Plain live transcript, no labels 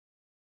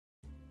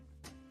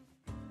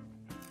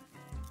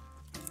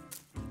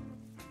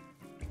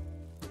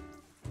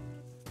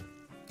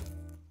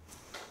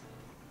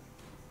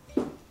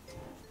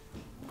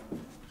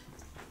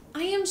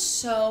I am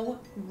so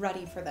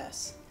ready for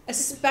this.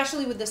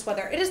 Especially with this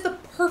weather. It is the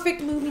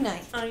perfect movie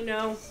night. I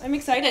know. I'm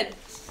excited.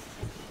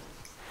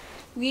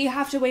 We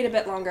have to wait a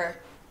bit longer.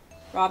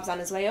 Rob's on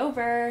his way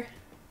over.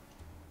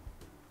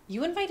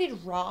 You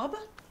invited Rob?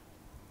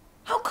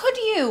 How could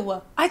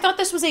you? I thought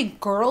this was a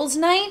girls'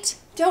 night.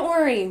 Don't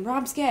worry,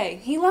 Rob's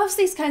gay. He loves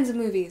these kinds of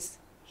movies.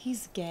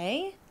 He's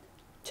gay?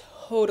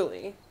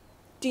 Totally.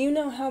 Do you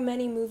know how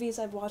many movies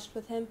I've watched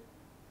with him?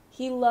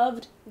 He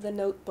loved The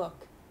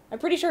Notebook. I'm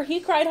pretty sure he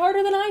cried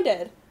harder than I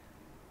did.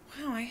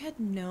 Wow, I had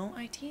no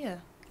idea.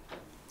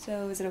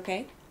 So, is it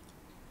okay?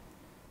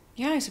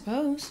 Yeah, I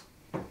suppose.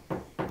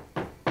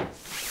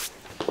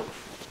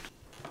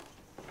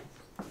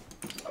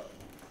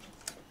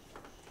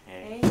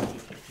 Hey.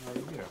 How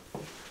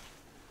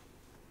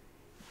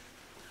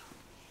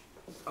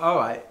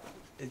are you?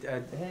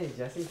 Oh, hey,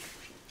 Jesse.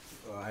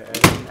 Oh, I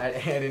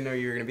didn't know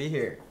you were gonna be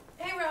here.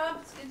 Hey, Rob.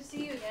 It's good to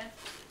see you again.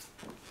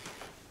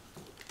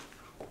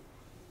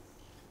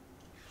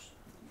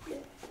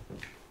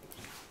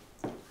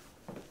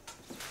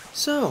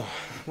 So,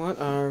 what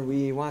are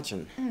we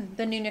watching?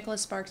 The new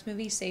Nicholas Sparks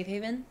movie, Safe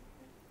Haven.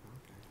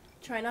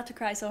 Try not to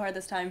cry so hard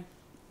this time.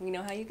 We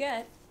know how you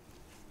get.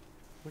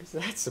 What is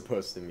that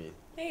supposed to mean?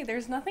 Hey,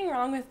 there's nothing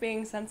wrong with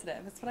being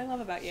sensitive. It's what I love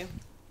about you.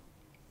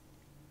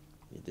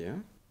 You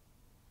do?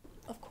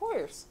 Of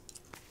course.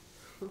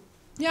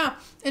 Yeah,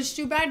 it's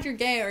too bad you're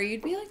gay, or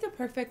you'd be like the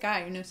perfect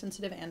guy,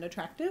 sensitive and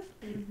attractive.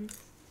 Mm-hmm.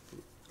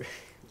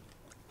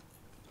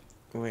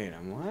 Wait,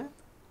 I'm what?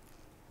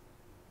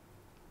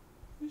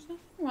 There's nothing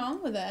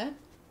wrong with it.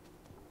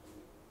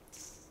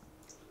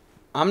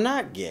 I'm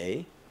not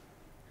gay.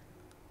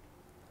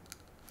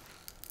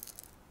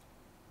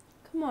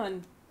 Come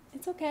on.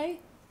 It's okay.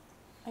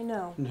 I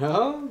know.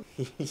 No?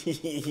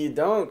 You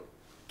don't,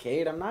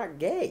 Kate. I'm not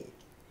gay.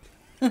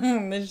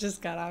 This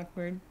just got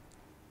awkward.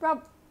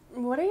 Rob,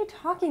 what are you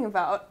talking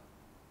about?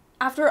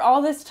 After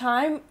all this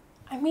time,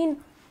 I mean,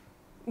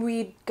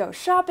 we'd go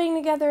shopping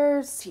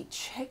together, see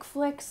chick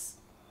flicks,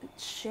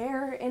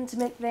 share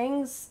intimate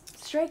things.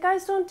 Straight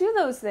guys don't do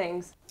those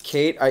things.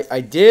 Kate, I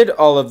did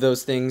all of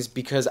those things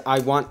because I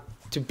want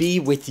to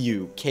be with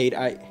you, Kate.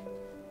 I'm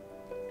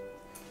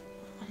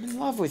in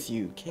love with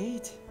you,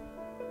 Kate.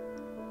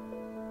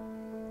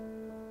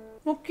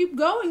 Well, keep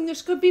going.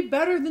 This could be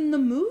better than the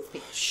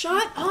movie.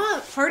 Shut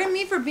up. Pardon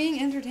me for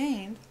being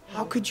entertained.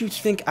 How could you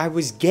think I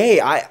was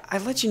gay? I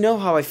let you know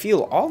how I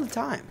feel all the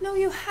time. No,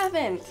 you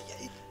haven't.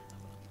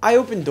 I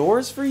open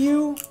doors for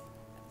you.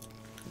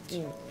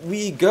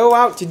 We go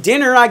out to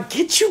dinner. I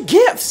get you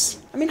gifts.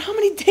 I mean, how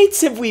many dates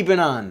have we been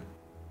on?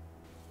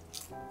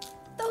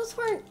 Those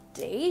weren't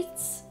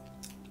dates.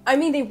 I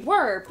mean, they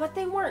were, but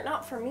they weren't,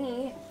 not for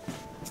me.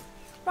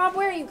 Rob,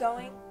 where are you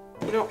going?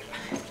 You know,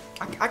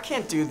 I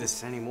can't do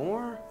this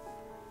anymore.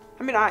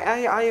 I mean,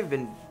 I have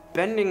been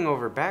bending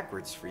over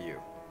backwards for you.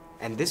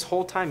 And this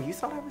whole time you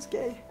thought I was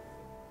gay?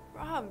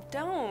 Rob,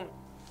 don't.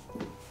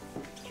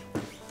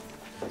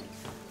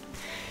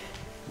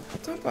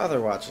 Don't bother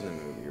watching the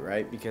movie,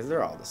 right? Because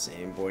they're all the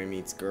same. Boy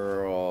meets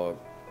girl,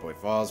 boy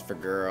falls for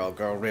girl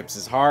rips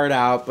his heart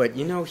out, but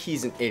you know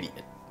he's an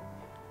idiot.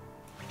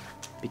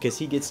 Because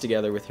he gets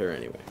together with her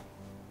anyway.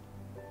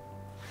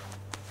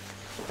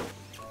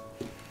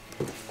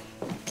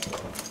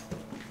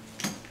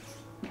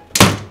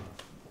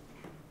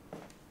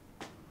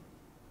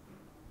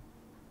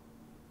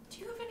 Do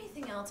you have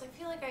anything else? I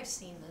feel like I've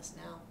seen this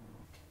now.